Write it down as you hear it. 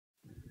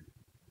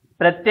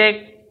ప్రత్యేక్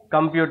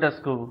computers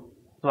కు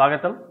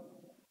స్వాగతం.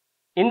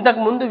 ఇంతకు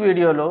ముందు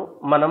వీడియోలో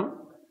మనం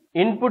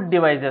ఇన్పుట్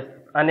డివైజెస్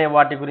అనే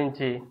వాటి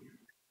గురించి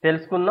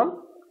తెలుసుకున్నాం.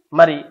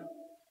 మరి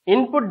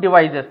ఇన్పుట్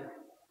డివైజెస్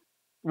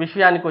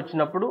విషయానికి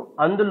వచ్చినప్పుడు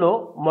అందులో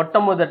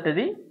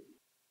మొట్టమొదటిది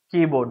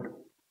కీబోర్డ్.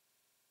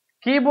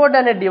 కీబోర్డ్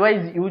అనే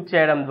డివైస్ యూజ్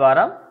చేయడం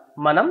ద్వారా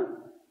మనం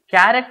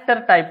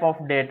క్యారెక్టర్ టైప్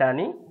ఆఫ్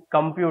డేటాని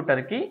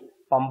కంప్యూటర్కి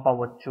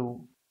పంపవచ్చు.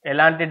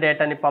 ఎలాంటి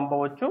డేటాని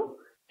పంపవచ్చు?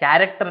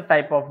 క్యారెక్టర్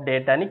టైప్ ఆఫ్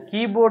డేటాని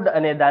కీబోర్డ్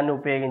అనే దాన్ని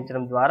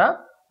ఉపయోగించడం ద్వారా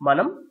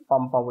మనం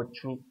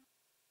పంపవచ్చు.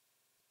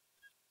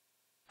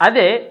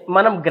 అదే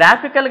మనం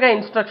గ్రాఫికల్గా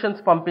ఇన్స్ట్రక్షన్స్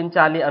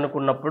పంపించాలి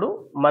అనుకున్నప్పుడు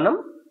మనం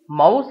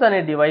మౌస్ అనే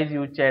డివైస్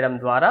యూజ్ చేయడం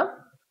ద్వారా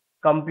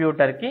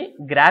కంప్యూటర్కి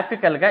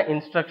గ్రాఫికల్గా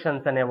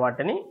ఇన్స్ట్రక్షన్స్ అనే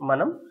వాటిని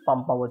మనం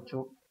పంపవచ్చు.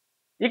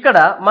 ఇక్కడ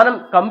మనం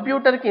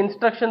కంప్యూటర్కి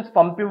ఇన్స్ట్రక్షన్స్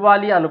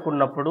పంపివ్వాలి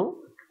అనుకున్నప్పుడు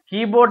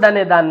కీబోర్డ్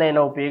అనే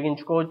దాన్నైనా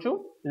ఉపయోగించుకోవచ్చు,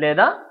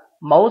 లేదా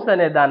మౌస్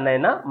అనే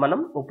దాన్నైనా మనం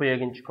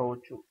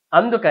ఉపయోగించుకోవచ్చు.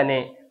 అందుకనే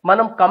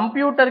మనం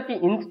కంప్యూటర్కి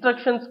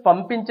ఇన్స్ట్రక్షన్స్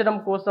పంపించడం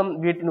కోసం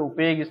వీటిని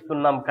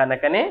ఉపయోగిస్తున్నాం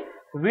కనుకనే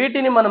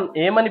వీటిని మనం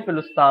ఏమని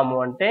పిలుస్తాము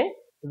అంటే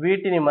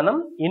వీటిని మనం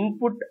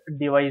ఇన్పుట్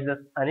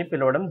డివైజెస్ అని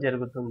పిలవడం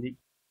జరుగుతుంది.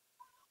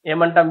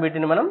 ఏమంటాం?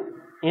 వీటిని మనం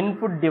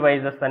ఇన్పుట్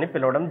డివైజెస్ అని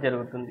పిలవడం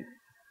జరుగుతుంది.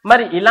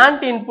 మరి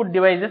ఇలాంటి ఇన్పుట్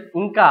డివైజెస్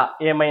ఇంకా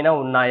ఏమైనా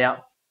ఉన్నాయా?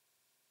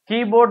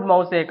 కీబోర్డ్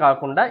మౌసే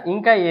కాకుండా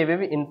ఇంకా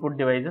ఏవేవి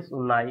ఇన్పుట్ డివైజెస్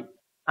ఉన్నాయి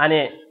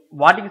అనే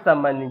వాటికి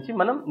సంబంధించి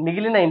మనం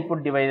మిగిలిన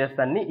ఇన్పుట్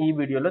డివైజెస్ అన్ని ఈ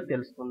వీడియోలో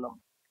తెలుసుకుందాం.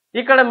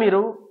 ఇక్కడ మీరు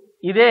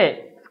ఇదే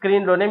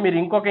స్క్రీన్లోనే మీరు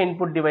ఇంకొక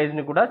ఇన్పుట్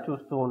డివైస్ని కూడా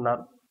చూస్తూ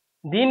ఉన్నారు.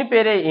 దీని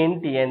పేరే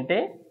ఏంటి అంటే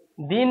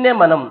దీన్నే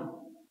మనం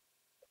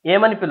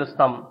ఏమని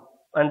పిలుస్తాం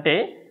అంటే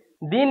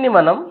దీన్ని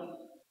మనం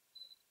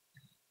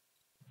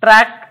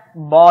ట్రాక్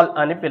బాల్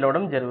అని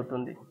పిలవడం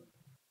జరుగుతుంది.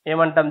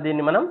 ఏమంటాం?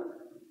 దీన్ని మనం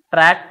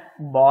ట్రాక్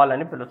బాల్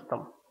అని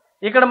పిలుస్తాం.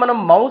 ఇక్కడ మనం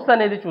మౌస్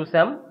అనేది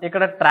చూసాం,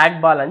 ఇక్కడ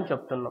ట్రాక్ బాల్ అని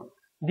చెప్తున్నాం.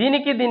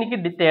 దీనికి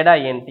తేడా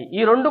ఏంటి?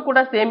 ఈ రెండు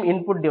కూడా సేమ్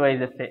ఇన్పుట్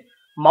డివైజెసే.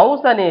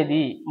 మౌస్ అనేది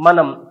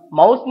మనం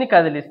మౌస్ని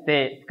కదిలిస్తే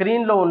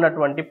స్క్రీన్లో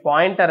ఉన్నటువంటి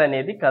పాయింటర్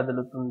అనేది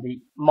కదులుతుంది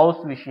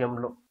మౌస్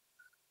విషయంలో.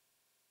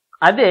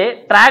 అదే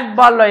ట్రాక్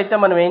బాల్లో అయితే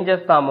మనం ఏం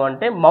చేస్తాము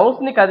అంటే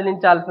మౌస్ని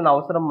కదిలించాల్సిన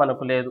అవసరం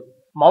మనకు లేదు.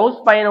 మౌస్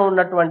పైన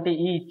ఉన్నటువంటి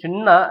ఈ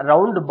చిన్న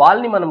రౌండ్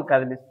బాల్ని మనం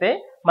కదిలిస్తే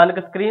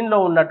మనకు స్క్రీన్లో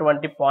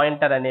ఉన్నటువంటి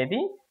పాయింటర్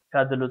అనేది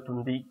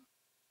కదులుతుంది.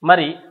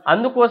 మరి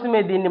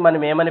అందుకోసమే దీన్ని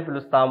మనం ఏమని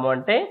పిలుస్తాము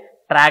అంటే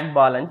ట్రాక్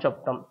బాల్ అని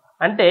చెప్తాం.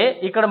 అంటే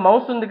ఇక్కడ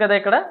మౌస్ ఉంది కదా,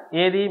 ఇక్కడ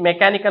ఏది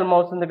మెకానికల్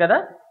మౌస్ ఉంది కదా,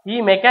 ఈ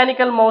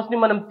మెకానికల్ మౌస్ని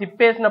మనం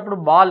తిప్పేసినప్పుడు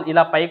బాల్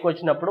ఇలా పైకి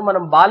వచ్చినప్పుడు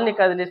మనం బాల్ని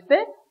కదిలిస్తే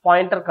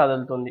పాయింటర్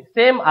కదులుతుంది.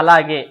 సేమ్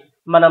అలాగే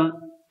మనం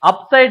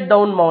up side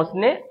down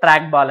మౌస్నే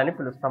track ball అని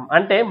పిలుస్తాం.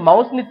 అంటే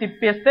మౌస్ని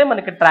తిప్పేస్తే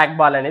మనకి ట్రాక్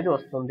బాల్ అనేది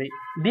వస్తుంది.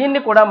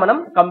 దీన్ని కూడా మనం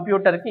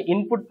కంప్యూటర్కి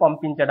ఇన్పుట్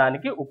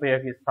పంపించడానికి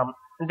ఉపయోగిస్తాం.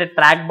 అంటే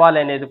ట్రాక్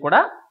బాల్ అనేది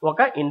కూడా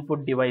ఒక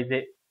ఇన్పుట్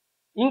డివైజే.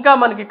 ఇంకా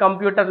మనకి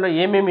కంప్యూటర్లో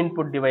ఏమేమి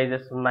ఇన్పుట్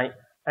డివైజెస్ ఉన్నాయి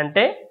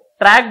అంటే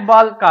ట్రాక్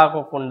బాల్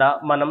కాకుండా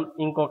మనం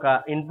ఇంకొక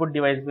ఇన్పుట్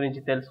డివైస్ గురించి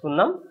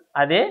తెలుసుకుందాం.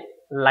 అదే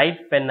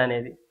లైట్ పెన్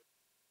అనేది.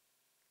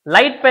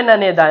 లైట్ పెన్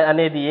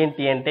అనేది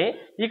ఏంటి అంటే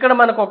ఇక్కడ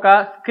మనకు ఒక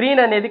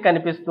స్క్రీన్ అనేది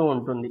కనిపిస్తూ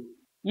ఉంటుంది.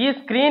 ఈ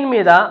స్క్రీన్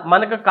మీద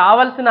మనకు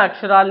కావలసిన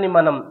అక్షరాల్ని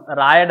మనం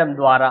రాయడం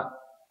ద్వారా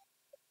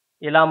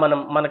ఇలా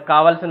మనకు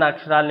కావలసిన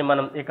అక్షరాల్ని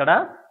మనం ఇక్కడ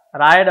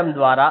రాయడం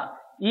ద్వారా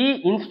ఈ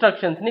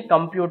ఇన్స్ట్రక్షన్స్ని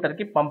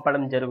కంప్యూటర్కి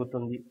పంపడం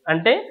జరుగుతుంది.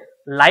 అంటే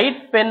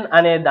లైట్ పెన్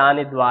అనే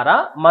దాని ద్వారా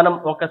మనం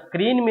ఒక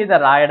స్క్రీన్ మీద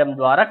రాయడం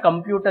ద్వారా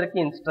కంప్యూటర్కి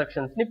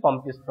ఇన్స్ట్రక్షన్స్ని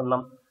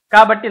పంపిస్తున్నాం.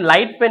 కాబట్టి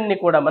లైట్ పెన్ని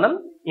కూడా మనం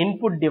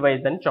ఇన్పుట్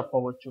డివైస్ అని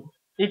చెప్పవచ్చు.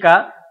 ఇక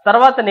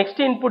తర్వాత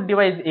నెక్స్ట్ ఇన్పుట్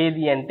డివైస్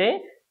ఏది అంటే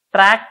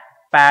ట్రాక్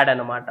ప్యాడ్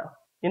అనమాట.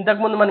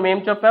 ఇంతకుముందు మనం ఏం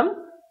చెప్పాం?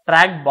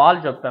 ట్రాక్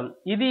బాల్ చెప్పాం.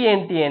 ఇది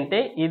ఏంటి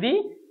అంటే ఇది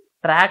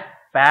ట్రాక్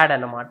ప్యాడ్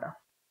అనమాట.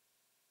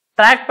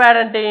 ట్రాక్ ప్యాడ్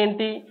అంటే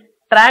ఏంటి?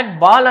 ట్రాక్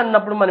బాల్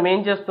అన్నప్పుడు మనం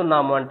ఏం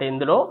చేస్తున్నాము అంటే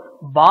ఇందులో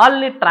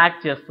బాల్ని ట్రాక్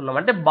చేస్తున్నాం.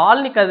 అంటే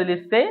బాల్ని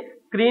కదిలిస్తే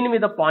స్క్రీన్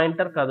మీద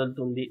పాయింటర్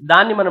కదులుతుంది.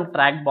 దాన్ని మనం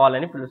ట్రాక్ బాల్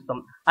అని పిలుస్తాం.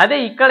 అదే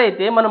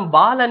ఇక్కడైతే మనం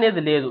బాల్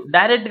అనేది లేదు,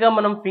 డైరెక్ట్గా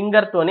మనం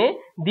ఫింగర్తోనే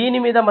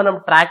దీని మీద మనం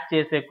ట్రాక్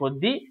చేసే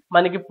కొద్దీ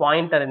మనకి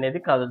పాయింటర్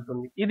అనేది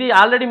కదులుతుంది. ఇది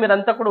ఆల్రెడీ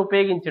మీరంతా కూడా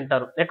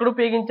ఉపయోగించుంటారు. ఎక్కడ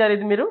ఉపయోగించారు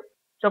ఇది? మీరు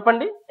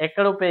చెప్పండి,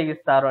 ఎక్కడ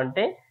ఉపయోగిస్తారు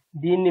అంటే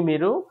దీన్ని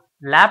మీరు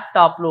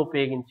ల్యాప్టాప్లో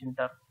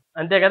ఉపయోగించుంటారు.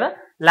 అంతే కదా?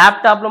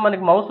 ల్యాప్టాప్లో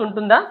మనకి మౌస్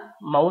ఉంటుందా?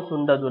 మౌస్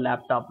ఉండదు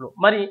ల్యాప్టాప్లో.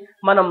 మరి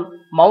మనం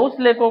మౌస్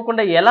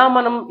లేకోకుండా ఎలా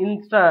మనం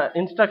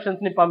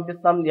ఇన్స్ట్రక్షన్స్ని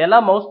పంపిస్తాం, ఎలా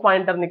మౌస్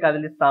పాయింటర్ని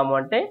కదిలిస్తాము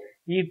అంటే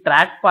ఈ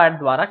ట్రాక్ ప్యాడ్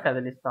ద్వారా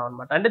కదిలిస్తాం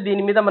అనమాట. అంటే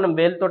దీని మీద మనం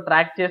వేలుతో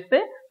ట్రాక్ చేస్తే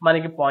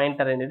మనకి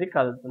పాయింటర్ అనేది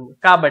కదులుతుంది.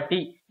 కాబట్టి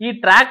ఈ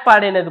ట్రాక్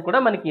ప్యాడ్ అనేది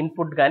కూడా మనకి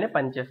ఇన్పుట్గానే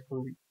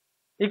పనిచేస్తుంది.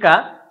 ఇక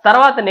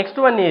తర్వాత నెక్స్ట్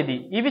వన్ ఏది?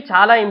 ఇవి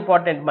చాలా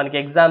ఇంపార్టెంట్, మనకి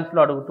ఎగ్జామ్స్లో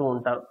అడుగుతూ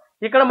ఉంటారు.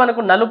 ఇక్కడ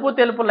మనకు నలుపు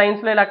తెలుపు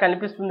లైన్స్లో ఇలా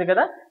కనిపిస్తుంది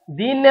కదా,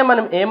 దీన్నే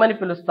మనం ఏమని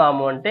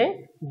పిలుస్తాము అంటే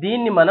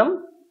దీన్ని మనం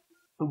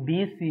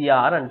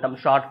బీసీఆర్ అంటాం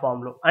షార్ట్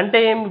ఫామ్లో. అంటే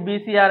ఏమి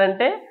బీసీఆర్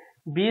అంటే?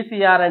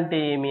 బీసీఆర్ అంటే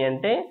ఏమి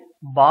అంటే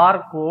బార్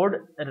కోడ్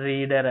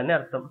రీడర్ అని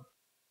అర్థం.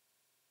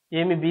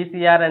 ఏమి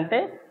బీసీఆర్ అంటే?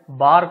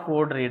 Bar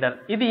code reader.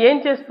 ఇది ఏం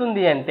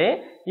చేస్తుంది అంటే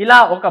ఇలా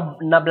ఒక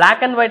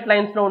బ్లాక్ అండ్ వైట్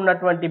లైన్స్ లో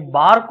ఉన్నటువంటి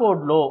బార్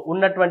కోడ్ లో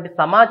ఉన్నటువంటి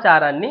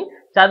సమాచారాన్ని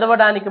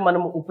చదవడానికి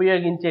మనం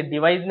ఉపయోగించే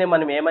డివైస్ నే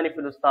మనం ఏమని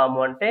పిలుస్తాము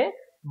అంటే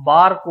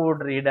బార్ కోడ్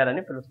రీడర్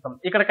అని పిలుస్తాం.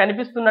 ఇక్కడ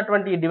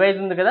కనిపిస్తున్నటువంటి ఈ డివైస్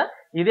ఉంది కదా,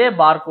 ఇదే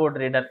బార్ కోడ్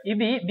రీడర్.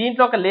 ఇది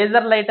దీంట్లో ఒక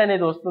లేజర్ లైట్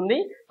అనేది వస్తుంది.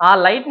 ఆ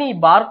లైట్ ని ఈ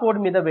బార్ కోడ్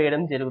మీద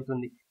వేయడం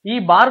జరుగుతుంది. ఈ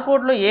బార్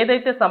కోడ్ లో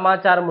ఏదైతే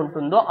సమాచారం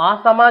ఉంటుందో ఆ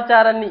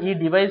సమాచారాన్ని ఈ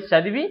డివైస్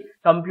చదివి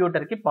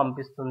కంప్యూటర్ కి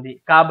పంపిస్తుంది.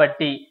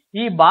 కాబట్టి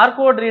ఈ బార్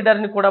కోడ్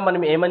రీడర్ ని కూడా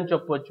మనం ఏమని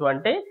చెప్పొచ్చు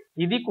అంటే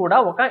ఇది కూడా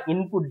ఒక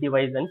ఇన్పుట్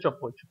డివైస్ అని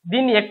చెప్పొచ్చు.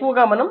 దీన్ని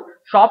ఎక్కువగా మనం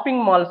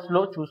షాపింగ్ మాల్స్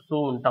లో చూస్తూ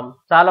ఉంటాం.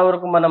 చాలా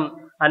వరకు మనం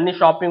అన్ని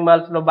షాపింగ్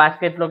మాల్స్ లో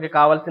బాస్కెట్ లోకి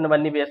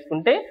కావాల్సినవన్నీ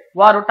వేసుకుంటే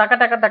వారు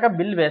టక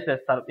బిల్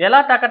వేసేస్తారు. ఎలా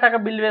టక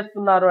బిల్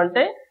వేస్తున్నారు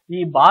అంటే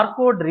ఈ బార్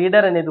కోడ్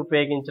రీడర్ అనేది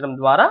ఉపయోగించడం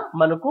ద్వారా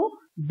మనకు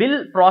బిల్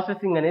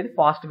ప్రాసెసింగ్ అనేది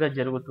ఫాస్ట్ గా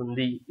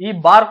జరుగుతుంది. ఈ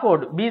బార్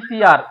కోడ్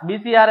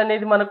బీసీఆర్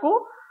అనేది మనకు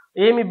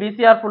ఏమి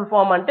బీసీఆర్ ఫుల్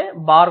ఫామ్ అంటే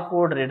bar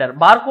code reader.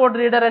 Bar code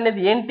reader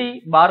అనేది ఏంటి?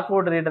 బార్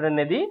కోడ్ రీడర్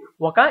అనేది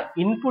ఒక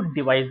ఇన్పుట్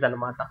డివైస్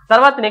అన్నమాట.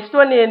 తర్వాత నెక్స్ట్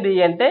వన్ ఏంటి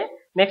అంటే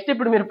నెక్స్ట్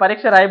ఇప్పుడు మీరు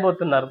పరీక్ష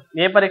రాయబోతున్నారు.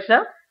 ఏ పరీక్ష?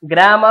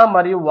 గ్రామ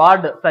మరియు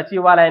వార్డ్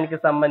సచివాలయానికి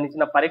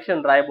సంబంధించిన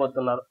పరీక్షను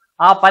రాయబోతున్నారు.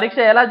 ఆ పరీక్ష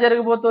ఎలా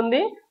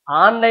జరగబోతుంది?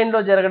 ఆన్లైన్ లో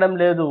జరగడం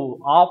లేదు,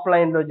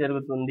 ఆఫ్లైన్ లో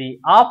జరుగుతుంది.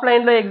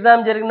 ఆఫ్లైన్ లో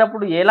ఎగ్జామ్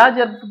జరిగినప్పుడు ఎలా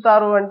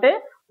జరుపుతారు అంటే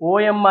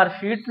ఓఎంఆర్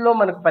షీట్ లో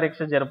మనకు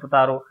పరీక్ష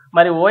జరుపుతారు.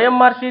 మరి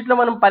ఓఎంఆర్ షీట్ లో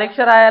మనం పరీక్ష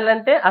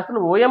రాయాలంటే అసలు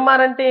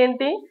ఓఎంఆర్ అంటే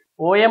ఏంటి?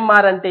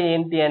 ఓఎంఆర్ అంటే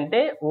ఏంటి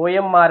అంటే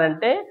ఓఎంఆర్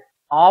అంటే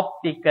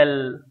ఆప్టికల్.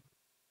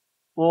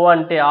 ఓ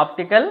అంటే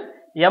ఆప్టికల్,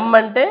 ఎం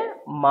అంటే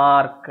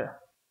mark,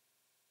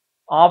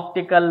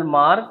 optical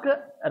mark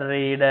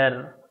reader.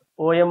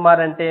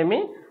 OMR అంటే ఏమి?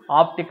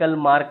 ఆప్టికల్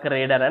మార్క్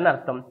రీడర్ అని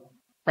అర్థం.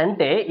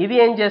 అంటే ఇది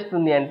ఏం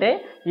చేస్తుంది అంటే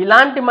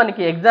ఇలాంటి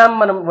మనకి ఎగ్జామ్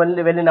మనం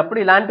వెళ్ళినప్పుడు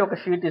ఇలాంటి ఒక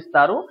షీట్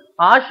ఇస్తారు.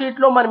 ఆ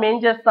షీట్ లో మనం ఏం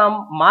చేస్తాం?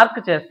 మార్క్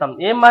చేస్తాం.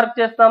 ఏం మార్క్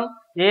చేస్తాం?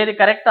 ఏది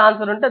కరెక్ట్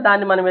ఆన్సర్ ఉంటే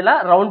దాన్ని మనం ఇలా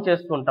రౌండ్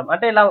చేస్తూ ఉంటాం.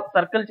 అంటే ఇలా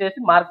సర్కిల్ చేసి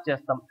మార్క్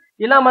చేస్తాం.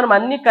 ఇలా మనం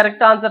అన్ని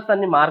కరెక్ట్ ఆన్సర్స్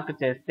అన్ని మార్క్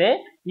చేస్తే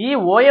ఈ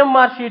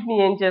ఓఎంఆర్ షీట్ ని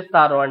ఏం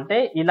చేస్తారు అంటే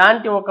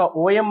ఇలాంటి ఒక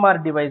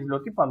ఓఎంఆర్ డివైస్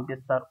లోకి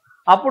పంపిస్తారు.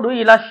 అప్పుడు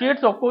ఇలా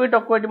షీట్స్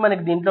ఒక్కొక్కటి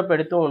మనకి దీంట్లో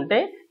పెడుతూ ఉంటే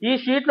ఈ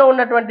షీట్ లో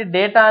ఉన్నటువంటి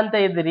డేటా అంతా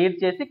ఇది రీడ్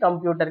చేసి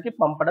కంప్యూటర్ కి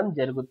పంపడం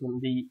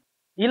జరుగుతుంది.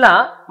 ఇలా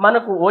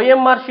మనకు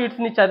ఓఎంఆర్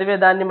షీట్స్ ని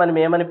చదివేదాన్ని మనం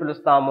ఏమని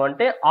పిలుస్తాము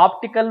అంటే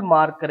ఆప్టికల్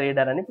మార్క్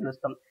రీడర్ అని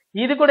పిలుస్తాం.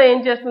 ఇది కూడా ఏం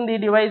చేస్తుంది? ఈ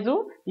డివైస్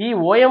ఈ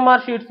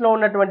ఓఎంఆర్ షీట్స్ లో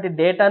ఉన్నటువంటి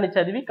డేటాని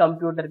చదివి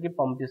కంప్యూటర్ కి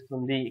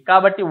పంపిస్తుంది.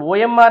 కాబట్టి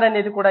ఓఎంఆర్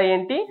అనేది కూడా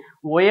ఏంటి?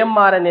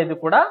 ఓఎంఆర్ అనేది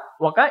కూడా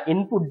ఒక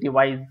ఇన్పుట్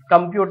డివైస్,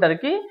 కంప్యూటర్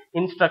కి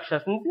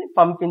ఇన్స్ట్రక్షన్స్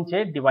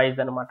పంపించే డివైస్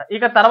అన్నమాట.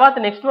 ఇక తర్వాత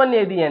నెక్స్ట్ వన్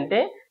ఏది అంటే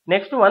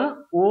నెక్స్ట్ వన్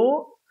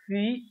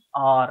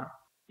ఓసిఆర్.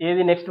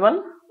 ఏది నెక్స్ట్ వన్?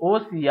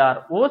 ఓసిఆర్.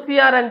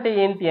 ఓసిఆర్ అంటే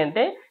ఏంటి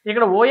అంటే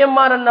ఇక్కడ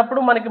ఓఎంఆర్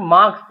అన్నప్పుడు మనకి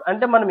మార్క్స్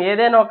అంటే మనం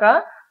ఏదైనా ఒక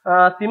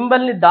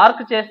సింబల్ ని డార్క్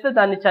చేస్తే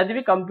దాన్ని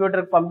చదివి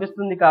కంప్యూటర్ కి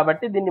పంపిస్తుంది.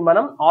 కాబట్టి దీన్ని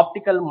మనం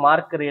ఆప్టికల్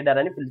మార్క్ రీడర్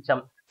అని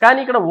పిలిచాం.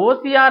 కానీ ఇక్కడ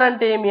ఓసిఆర్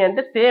అంటే ఏమి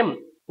అంటే సేమ్.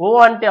 ఓ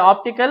అంటే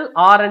ఆప్టికల్,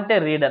 ఆర్ అంటే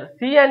రీడర్,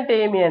 సి అంటే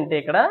ఏమి అంటే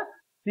ఇక్కడ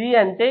సి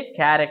అంటే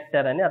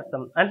క్యారెక్టర్ అని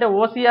అర్థం. అంటే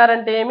ఓసిఆర్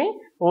అంటే ఏమి?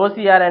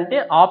 ఓసిఆర్ అంటే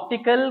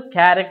ఆప్టికల్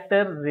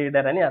క్యారెక్టర్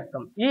రీడర్ అని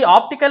అర్థం. ఈ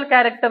ఆప్టికల్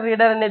క్యారెక్టర్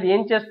రీడర్ అనేది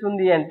ఏం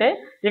చేస్తుంది అంటే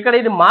ఇక్కడ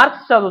ఇది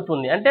మార్క్స్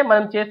చదువుతుంది. అంటే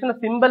మనం చేసిన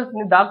సింబల్స్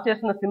ని డార్క్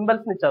చేసిన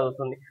సింబల్స్ ని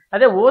చదువుతుంది.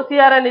 అదే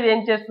ఓసిఆర్ అనేది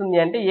ఏం చేస్తుంది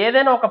అంటే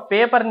ఏదైనా ఒక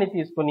పేపర్ ని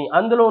తీసుకుని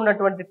అందులో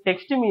ఉన్నటువంటి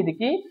టెక్స్ట్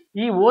మీదకి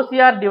ఈ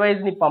ఓసిఆర్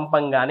డివైస్ ని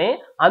పంపంగానే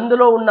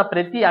అందులో ఉన్న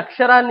ప్రతి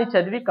అక్షరాన్ని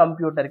చదివి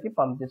కంప్యూటర్ కి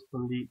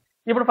పంపిస్తుంది.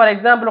 ఇప్పుడు ఫర్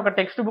ఎగ్జాంపుల్ ఒక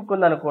టెక్స్ట్ బుక్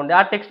ఉందనుకోండి. ఆ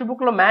టెక్స్ట్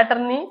బుక్ లో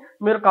మ్యాటర్ ని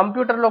మీరు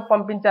కంప్యూటర్ లోకి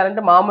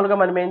పంపించాలంటే మామూలుగా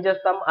మనం ఏం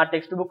చేస్తాం? ఆ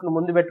టెక్స్ట్ బుక్ ను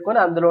ముందు పెట్టుకొని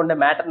అందులో ఉండే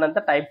మ్యాటర్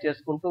అంతా టైప్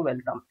చేసుకుంటూ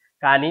వెళ్తాం.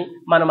 కానీ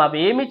మనం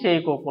అవేమీ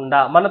చేయకోకుండా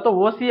మనతో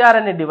ఓసిఆర్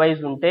అనే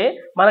డివైస్ ఉంటే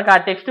మనకు ఆ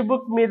టెక్స్ట్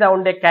బుక్ మీద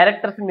ఉండే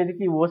క్యారెక్టర్స్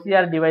మీదకి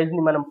ఓసిఆర్ డివైస్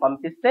ని మనం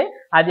పంపిస్తే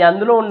అది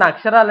అందులో ఉన్న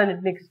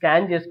అక్షరాలన్నింటినీ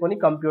స్కాన్ చేసుకొని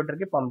కంప్యూటర్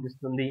కి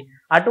పంపిస్తుంది.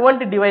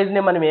 అటువంటి డివైస్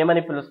ని మనం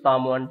ఏమని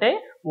పిలుస్తాము అంటే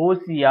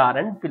ఓసిఆర్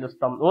అని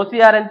పిలుస్తాం.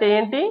 ఓసిఆర్ అంటే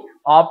ఏంటి?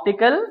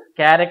 Optical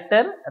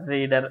character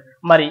reader.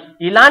 మరి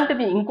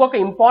ఇలాంటిది ఇంకొక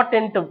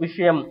ఇంపార్టెంట్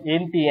విషయం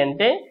ఏంటి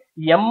అంటే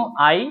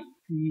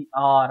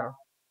ఎంఐసిఆర్.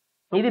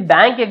 ఇది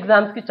బ్యాంక్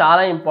ఎగ్జామ్స్ కి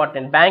చాలా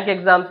ఇంపార్టెంట్. బ్యాంక్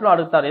ఎగ్జామ్స్ లో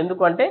అడుగుతారు.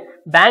 ఎందుకంటే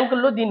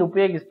బ్యాంకుల్లో దీన్ని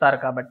ఉపయోగిస్తారు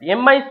కాబట్టి.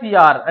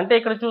 ఎంఐసిఆర్ అంటే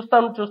ఇక్కడ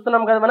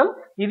చూస్తున్నాం కదా మనం,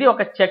 ఇది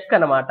ఒక చెక్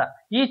అన్నమాట.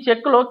 ఈ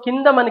చెక్ లో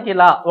కింద మనకి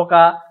ఇలా ఒక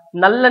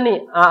నల్లని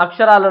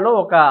అక్షరాలలో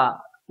ఒక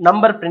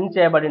నంబర్ ప్రింట్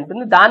చేయబడి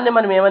ఉంటుంది. దాన్ని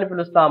మనం ఏమని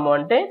పిలుస్తాము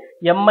అంటే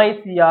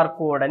ఎంఐసిఆర్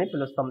కోడ్ అని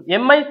పిలుస్తాం.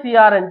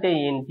 ఎంఐసిఆర్ అంటే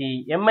ఏంటి?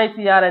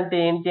 ఎంఐసిఆర్ అంటే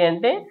ఏంటి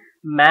అంటే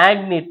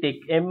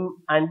మ్యాగ్నెటిక్. ఎం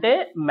అంటే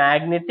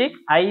మ్యాగ్నెటిక్,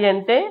 ఐ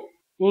అంటే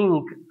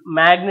ఇంక్,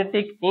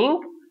 మ్యాగ్నెటిక్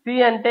ఇంక్, సి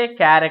అంటే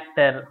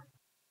క్యారెక్టర్,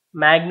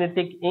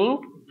 మ్యాగ్నెటిక్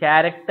ఇంక్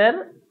క్యారెక్టర్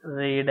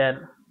రీడర్.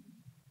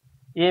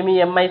 ఏమి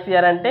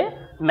ఎంఐసిఆర్ అంటే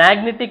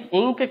మ్యాగ్నెటిక్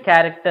ఇంక్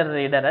క్యారెక్టర్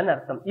రీడర్ అని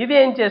అర్థం. ఇది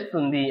ఏం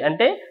చేస్తుంది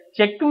అంటే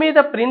చెక్ మీద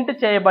ప్రింట్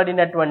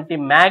చేయబడినటువంటి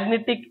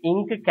మ్యాగ్నెటిక్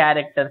ఇంక్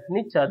క్యారెక్టర్స్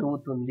ని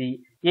చదువుతుంది.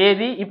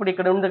 ఏది? ఇప్పుడు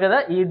ఇక్కడ ఉంది కదా,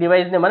 ఈ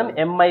డివైస్ ని మనం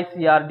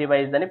ఎంఐసిఆర్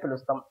డివైస్ అని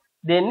పిలుస్తాం.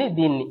 దీన్ని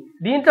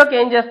దీంట్లోకి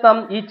ఏం చేస్తాం,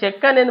 ఈ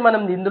చెక్ అనేది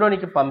మనం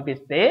ఇందులోనికి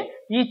పంపిస్తే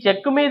ఈ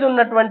చెక్ మీద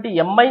ఉన్నటువంటి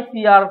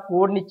MICR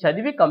కోడ్ ని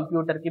చదివి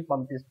కంప్యూటర్ కి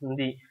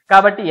పంపిస్తుంది.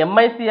 కాబట్టి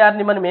MICR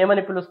ని మనం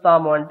ఏమని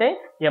పిలుస్తాము అంటే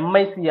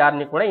MICR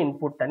ని కూడా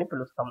ఇన్పుట్ అని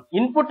పిలుస్తాం.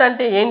 ఇన్పుట్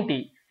అంటే ఏంటి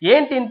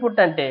ఇన్పుట్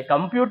అంటే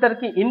కంప్యూటర్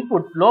కి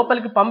ఇన్పుట్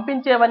లోపలికి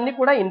పంపించేవన్నీ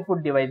కూడా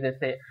ఇన్పుట్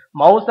డివైజెస్.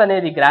 మౌస్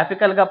అనేది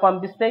గ్రాఫికల్ గా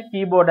పంపిస్తే,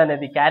 కీబోర్డ్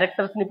అనేది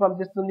క్యారెక్టర్స్ ని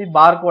పంపిస్తుంది,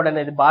 బార్ కోడ్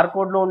అనేది బార్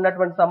కోడ్ లో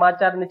ఉన్నటువంటి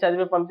సమాచారాన్ని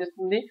చదివి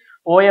పంపిస్తుంది,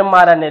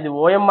 OMR అనేది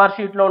OMR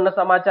షీట్ లో ఉన్న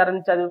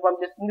సమాచారాన్ని చదివి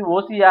పంపిస్తుంది,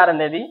 OCR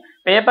అనేది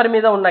పేపర్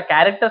మీద ఉన్న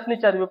క్యారెక్టర్స్ ని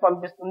చదివి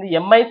పంపిస్తుంది,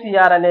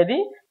 MICR అనేది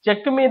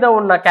చెక్ మీద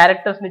ఉన్న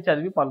క్యారెక్టర్స్ ని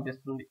చదివి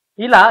పంపిస్తుంది.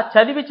 ఇలా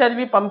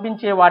చదివి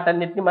పంపించే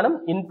వాటన్నిటిని మనం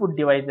ఇన్పుట్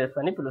డివైజెస్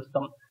అని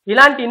పిలుస్తాం.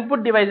 ఇలాంటి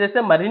ఇన్పుట్ డివైజెస్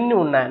మరిన్ని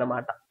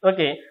ఉన్నాయన్నమాట.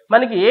 ఓకే,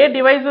 మనకి ఏ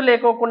డివైజ్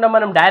లేకోకుండా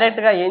మనం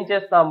డైరెక్ట్ గా ఏం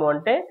చేస్తాము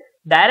అంటే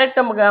డైరెక్ట్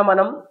గా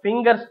మనం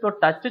ఫింగర్స్ తో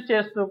టచ్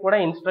చేస్తూ కూడా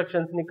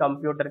ఇన్స్ట్రక్షన్స్ ని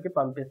కంప్యూటర్ కి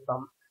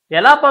పంపిస్తాం.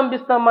 ఎలా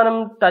పంపిస్తాం మనం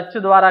టచ్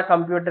ద్వారా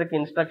కంప్యూటర్ కి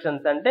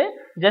ఇన్స్ట్రక్షన్స్ అంటే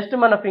జస్ట్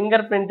మన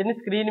ఫింగర్ ప్రింట్ ని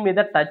స్క్రీన్ మీద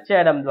టచ్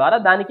చేయడం ద్వారా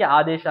దానికి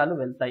ఆదేశాలు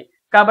వెళ్తాయి.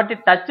 కాబట్టి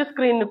టచ్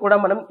స్క్రీన్ ని కూడా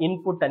మనం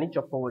ఇన్పుట్ అని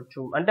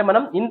చెప్పవచ్చు. అంటే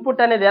మనం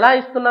ఇన్పుట్ అనేది ఎలా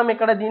ఇస్తున్నాం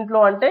ఇక్కడ దీంట్లో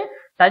అంటే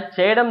టచ్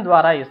చేయడం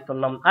ద్వారా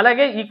ఇస్తున్నాం.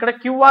 అలాగే ఇక్కడ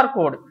QR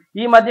కోడ్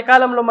ఈ మధ్య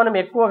కాలంలో మనం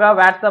ఎక్కువగా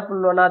వాట్సాప్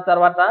లోన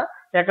తర్వాత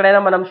ఎక్కడైనా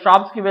మనం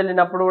షాప్స్ కి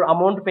వెళ్ళినప్పుడు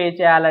అమౌంట్ పే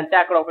చేయాలంటే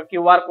అక్కడ ఒక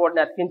QR కోడ్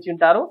ని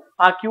అతికించుంటారు.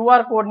 ఆ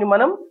QR కోడ్ ని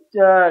మనం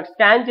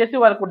స్కాన్ చేసి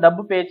వాళ్ళకు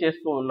డబ్బు పే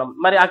చేస్తూ ఉన్నాం.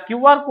 మరి ఆ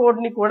QR కోడ్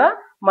ని కూడా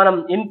మనం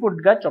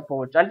ఇన్పుట్ గా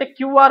చెప్పవచ్చు. అంటే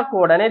QR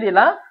కోడ్ అనేది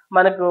ఇలా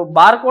మనకు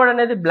బార్ కోడ్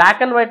అనేది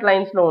బ్లాక్ అండ్ వైట్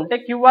లైన్స్ లో ఉంటే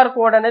QR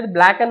కోడ్ అనేది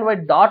బ్లాక్ అండ్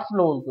వైట్ డాట్స్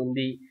లో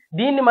ఉంటుంది.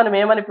 దీన్ని మనం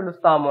ఏమని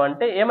పిలుస్తాము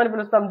అంటే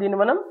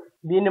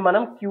దీన్ని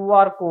మనం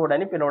QR కోడ్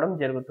అని పిలవడం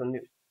జరుగుతుంది.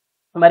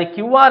 మరి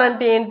QR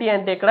అంటే ఏంటి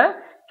అంటే ఇక్కడ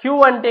Q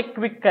అంటే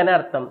క్విక్ అని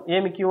అర్థం.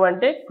 ఏమి Q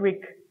అంటే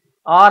క్విక్,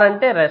 R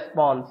అంటే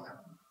రెస్పాన్స్.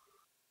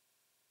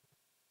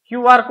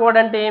 QR కోడ్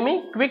అంటే ఏమి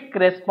క్విక్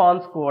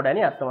రెస్పాన్స్ కోడ్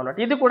అని అర్థం అన్నమాట.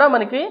 ఇది కూడా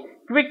మనకి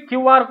క్విక్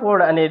QR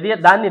కోడ్ అనేది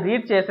దాన్ని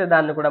రీడ్ చేసే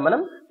దాన్ని కూడా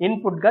మనం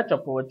ఇన్పుట్ గా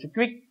చెప్పవచ్చు.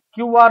 క్విక్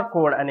QR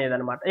కోడ్ అనేది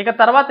అనమాట. ఇక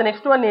తర్వాత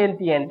నెక్స్ట్ వన్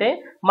ఏంటి అంటే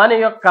మన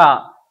యొక్క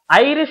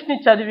ఐరిష్ ని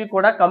చదివి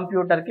కూడా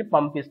కంప్యూటర్ కి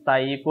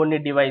పంపిస్తాయి కొన్ని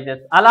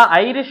డివైజెస్. అలా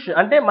ఐరిష్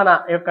అంటే మన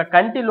యొక్క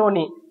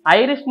కంటిలోని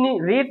ఐరిష్ ని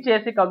రీడ్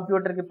చేసి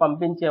కంప్యూటర్ కి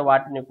పంపించే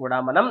వాటిని కూడా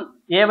మనం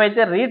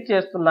ఏవైతే రీడ్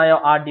చేస్తున్నాయో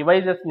ఆ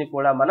డివైజెస్ ని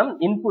కూడా మనం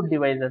ఇన్పుట్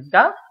డివైజెస్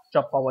గా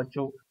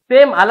చెప్పవచ్చు.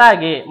 సేమ్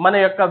అలాగే మన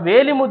యొక్క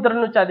వేలి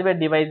ముద్రను చదివే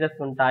డివైజెస్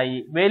ఉంటాయి.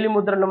 వేలి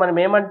ముద్రను మనం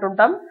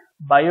ఏమంటుంటాం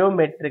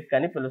బయోమెట్రిక్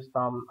అని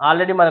పిలుస్తాం.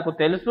 ఆల్రెడీ మనకు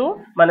తెలుసు,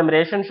 మనం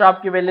రేషన్ షాప్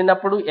కి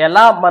వెళ్ళినప్పుడు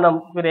ఎలా మనం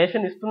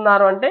రేషన్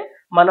ఇస్తున్నారు అంటే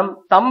మనం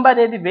థంబ్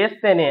అనేది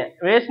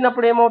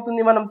వేసినప్పుడు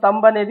ఏమవుతుంది, మనం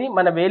థంబ్ అనేది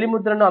మన వేలి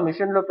ముద్రను ఆ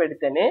మిషన్ లో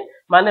పెడితేనే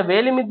మన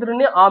వేలి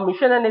ముద్రని ఆ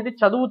మిషన్ అనేది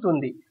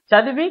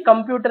చదివి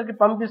కంప్యూటర్ కి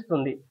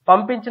పంపిస్తుంది.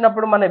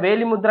 పంపించినప్పుడు మన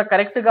వేలి ముద్ర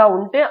కరెక్ట్ గా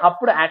ఉంటే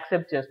అప్పుడు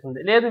యాక్సెప్ట్ చేస్తుంది,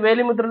 లేదు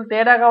వేలి ముద్రలు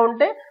తేడాగా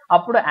ఉంటే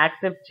అప్పుడు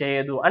యాక్సెప్ట్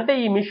చేయదు. అంటే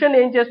ఈ మిషన్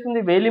ఏం చేస్తుంది,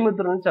 వేలి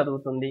ముద్రను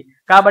చదువుతుంది.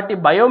 కాబట్టి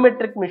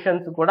బయోమెట్రిక్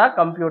మిషన్స్ కూడా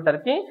కంప్యూటర్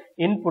కి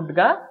ఇన్పుట్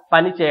గా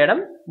పనిచేయడం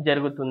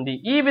జరుగుతుంది.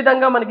 ఈ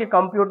విధంగా మనకి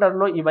కంప్యూటర్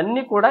లో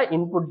ఇవన్నీ కూడా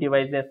ఇన్పుట్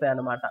డివైజెస్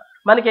అన్నమాట.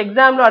 మనకి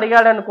ఎగ్జామ్ లో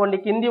అడిగాడు అనుకోండి,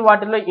 కింది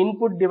వాటిలో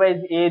ఇన్పుట్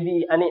డివైస్ ఏది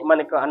అని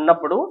మనకు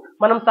అన్నప్పుడు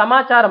మనం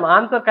సమాచారం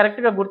ఆన్సర్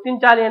కరెక్ట్ గా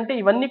గుర్తించాలి అంటే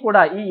ఇవన్నీ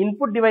కూడా ఈ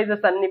ఇన్పుట్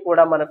డివైజెస్ అన్ని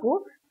కూడా మనకు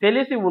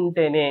తెలిసి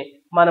ఉంటేనే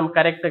మనం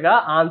కరెక్ట్ గా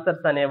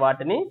ఆన్సర్స్ అనే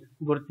వాటిని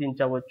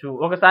గుర్తించవచ్చు.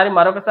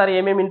 మరొకసారి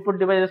ఏమేమి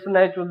ఇన్పుట్ డివైజెస్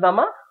ఉన్నాయో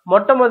చూద్దామా.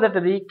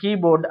 మొట్టమొదటిది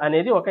కీబోర్డ్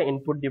అనేది ఒక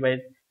ఇన్పుట్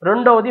డివైస్.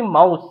 రెండవది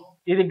మౌస్,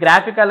 ఇది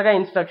గ్రాఫికల్ గా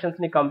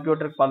ఇన్స్ట్రక్షన్స్ ని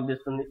కంప్యూటర్ కి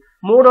పంపిస్తుంది.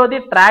 మూడోది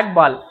ట్రాక్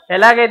బాల్,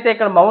 ఎలాగైతే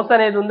ఇక్కడ మౌస్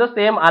అనేది ఉందో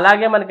సేమ్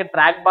అలాగే మనకి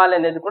ట్రాక్ బాల్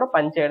అనేది కూడా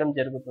పనిచేయడం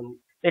జరుగుతుంది.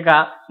 ఇక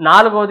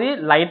నాలుగోది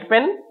లైట్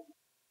పెన్,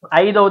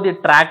 ఐదవది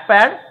ట్రాక్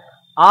ప్యాడ్,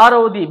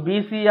 ఆరవది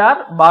BCR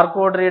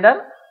బార్కోడ్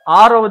రీడర్,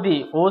 ఆరవది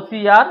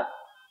OCR,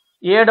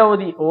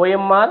 ఏడవది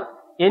OMR,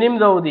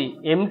 ఎనిమిదవది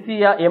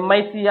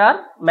MICR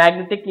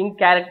మ్యాగ్నెటిక్ ఇంక్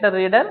character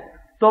reader,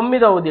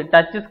 తొమ్మిదవది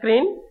touch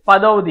screen,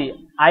 పదవది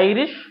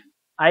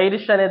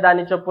Irish అనే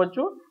దాన్ని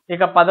చెప్పొచ్చు.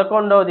 ఇక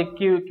 11వది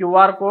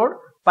QR కోడ్,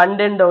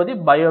 12వది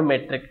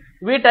బయోమెట్రిక్.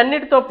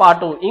 వీటన్నిటితో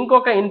పాటు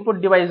ఇంకొక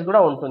ఇన్పుట్ డివైస్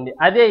కూడా ఉంటుంది.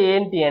 అదే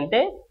ఏంటి అంటే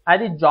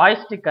అది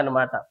జాయ్స్టిక్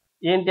అన్నమాట.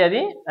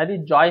 అది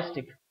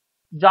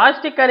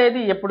జాయ్స్టిక్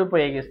అనేది ఎప్పుడు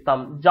ఉపయోగిస్తాం,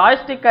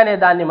 జాయ్స్టిక్ అనే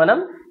దాన్ని మనం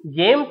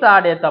గేమ్స్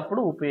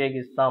ఆడేటప్పుడు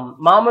ఉపయోగిస్తాం.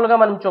 మామూలుగా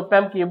మనం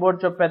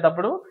కీబోర్డ్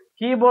చెప్పేటప్పుడు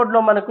కీబోర్డ్ లో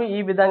మనకు ఈ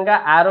విధంగా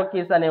ఆరో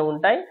కీస్ అనేవి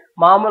ఉంటాయి.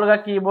 మామూలుగా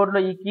కీబోర్డ్ లో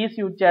ఈ కీస్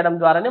యూజ్ చేయడం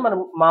ద్వారానే మనం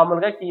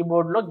మామూలుగా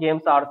కీబోర్డ్ లో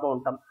గేమ్స్ ఆడుతూ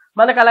ఉంటాం.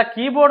 మనకు అలా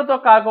కీబోర్డ్ తో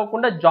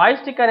కాకోకుండా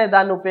జాయ్స్టిక్ అనే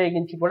దాన్ని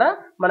ఉపయోగించి కూడా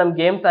మనం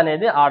గేమ్స్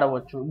అనేది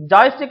ఆడవచ్చు.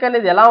 జాయ్స్టిక్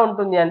అనేది ఎలా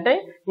ఉంటుంది అంటే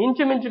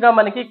ఇంచుమించుగా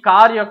మనకి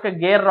కార్ యొక్క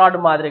గేర్ రాడ్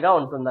మాదిరిగా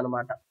ఉంటుంది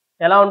అనమాట.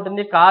 ఎలా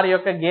ఉంటుంది, కార్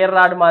యొక్క గేర్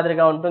రాడ్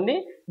మాదిరిగా ఉంటుంది.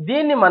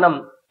 దీన్ని మనం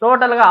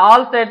టోటల్ గా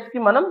ఆల్ సైడ్స్ కి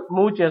మనం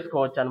మూవ్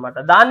చేసుకోవచ్చు అనమాట.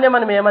 దాన్నే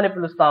మనం ఏమని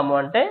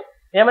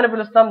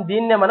పిలుస్తాం,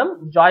 దీన్నే మనం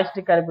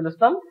జాయ్స్టిక్ అని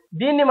పిలుస్తాం.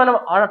 దీన్ని మనం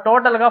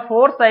టోటల్ గా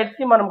 4 సైడ్స్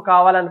కి మనం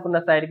కావాలనుకున్న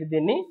సైడ్ కి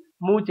దీన్ని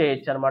మూవ్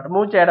చేయొచ్చు అనమాట.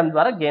 మూవ్ చేయడం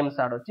ద్వారా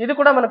గేమ్స్ ఆడవచ్చు. ఇది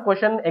కూడా మన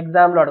క్వశ్చన్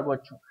ఎగ్జామ్ లో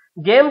అడగవచ్చు.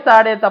 గేమ్స్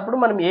ఆడేటప్పుడు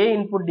మనం ఏ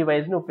ఇన్పుట్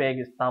డివైస్ ని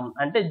ఉపయోగిస్తాం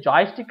అంటే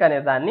జాయ్స్టిక్ అనే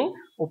దాన్ని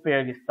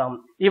ఉపయోగిస్తాం.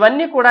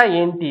 ఇవన్నీ కూడా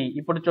ఏంటి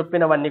ఇప్పుడు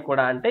చెప్పినవన్నీ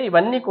కూడా అంటే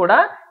ఇవన్నీ కూడా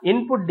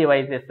ఇన్పుట్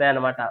డివైసెస్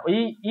అనమాట.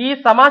 ఈ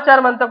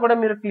సమాచారం అంతా కూడా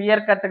మీరు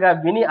క్లియర్ కట్ గా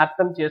విని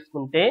అర్థం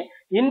చేసుకుంటే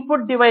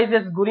ఇన్పుట్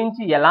డివైసెస్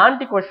గురించి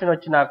ఎలాంటి క్వశ్చన్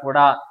వచ్చినా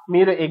కూడా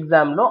మీరు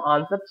ఎగ్జామ్ లో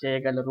ఆన్సర్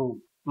చేయగలరు.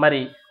 మరి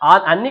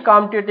అన్ని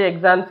కాంపిటేటివ్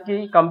ఎగ్జామ్స్ కి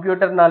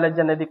కంప్యూటర్ నాలెడ్జ్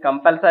అనేది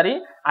కంపల్సరీ.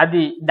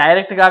 అది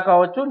డైరెక్ట్ గా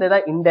కావచ్చు లేదా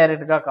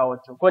ఇండైరెక్ట్ గా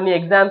కావచ్చు. కొన్ని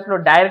ఎగ్జామ్స్ లో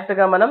డైరెక్ట్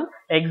గా మనం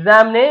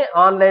ఎగ్జామ్ నే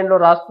ఆన్లైన్ లో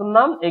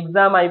రాస్తున్నాం.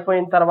 ఎగ్జామ్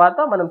అయిపోయిన తర్వాత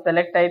మనం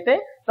సెలెక్ట్ అయితే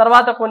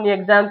తర్వాత కొన్ని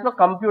ఎగ్జామ్స్ లో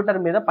కంప్యూటర్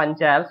మీద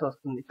పనిచేయాల్సి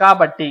వస్తుంది.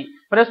 కాబట్టి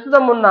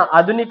ప్రస్తుతం ఉన్న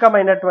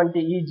ఆధునికమైనటువంటి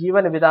ఈ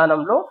జీవన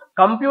విధానంలో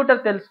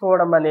కంప్యూటర్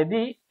తెలుసుకోవడం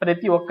అనేది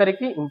ప్రతి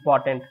ఒక్కరికి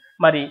ఇంపార్టెంట్.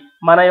 మరి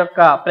మన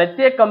యొక్క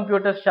ప్రత్యేక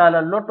కంప్యూటర్స్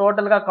ఛానల్లో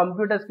టోటల్ గా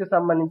కంప్యూటర్స్ కి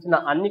సంబంధించిన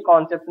అన్ని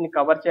కాన్సెప్ట్స్ ని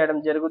కవర్ చేయడం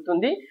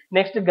జరుగుతుంది.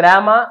 నెక్స్ట్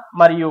గ్రామా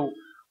మరియు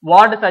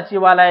వార్డ్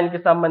సచివాలయానికి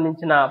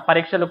సంబంధించిన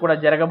పరీక్షలు కూడా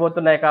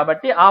జరగబోతున్నాయి.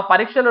 కాబట్టి ఆ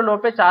పరీక్షల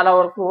లోపే చాలా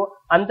వరకు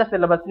అంత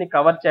సిలబస్ ని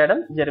కవర్ చేయడం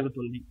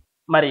జరుగుతుంది.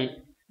 మరి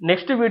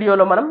నెక్స్ట్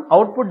వీడియోలో మనం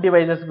అవుట్పుట్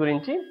డివైసెస్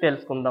గురించి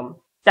తెలుసుకుందాం.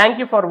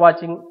 Thank you for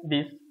watching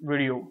this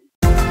video.